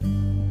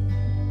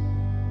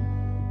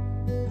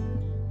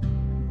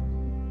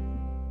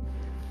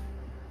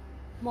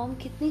Mom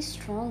कितनी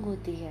strong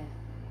होती है,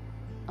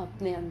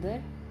 अपने अंदर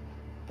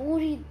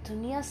पूरी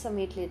दुनिया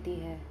समेट लेती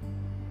है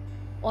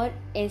और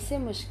ऐसे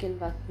मुश्किल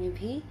वक्त में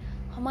भी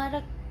हमारा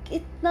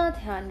कितना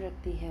ध्यान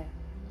रखती है,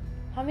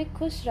 हमें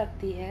खुश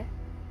रखती है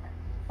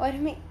और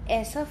हमें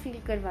ऐसा फील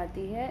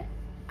करवाती है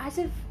as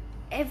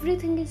if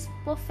everything is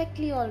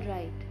perfectly all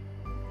right.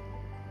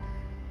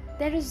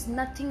 There is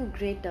nothing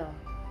greater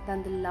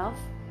than the love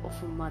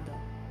of a mother.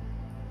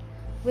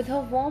 With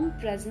her warm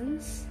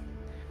presence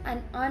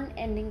and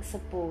unending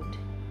support,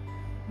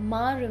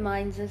 Ma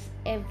reminds us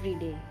every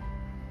day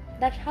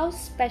that how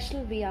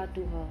special we are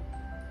to her.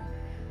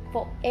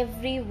 For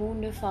every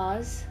wound of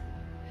ours,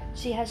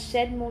 she has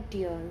shed more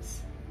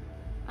tears,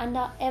 and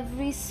our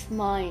every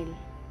smile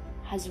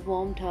has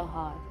warmed her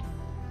heart.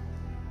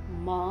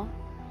 Ma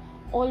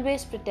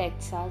always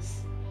protects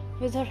us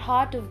with her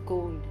heart of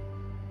gold.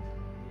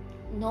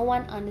 No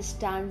one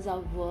understands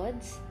our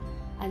words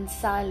and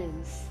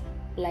silence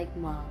like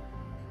Ma.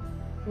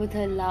 With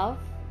her love,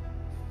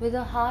 with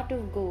her heart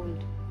of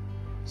gold,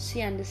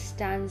 she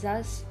understands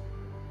us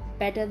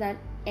better than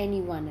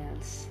anyone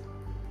else.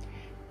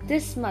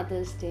 This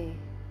Mother's Day,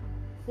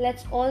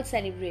 let's all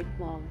celebrate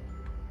Mom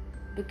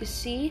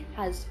because she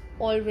has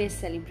always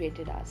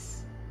celebrated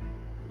us.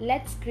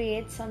 Let's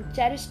create some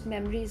cherished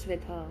memories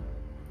with her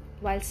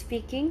while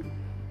speaking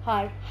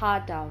her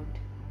heart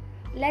out.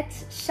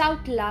 Let's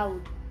shout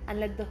loud and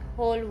let the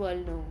whole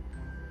world know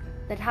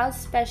that how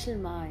special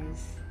Ma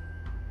is.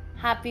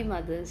 Happy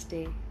Mother's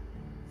Day.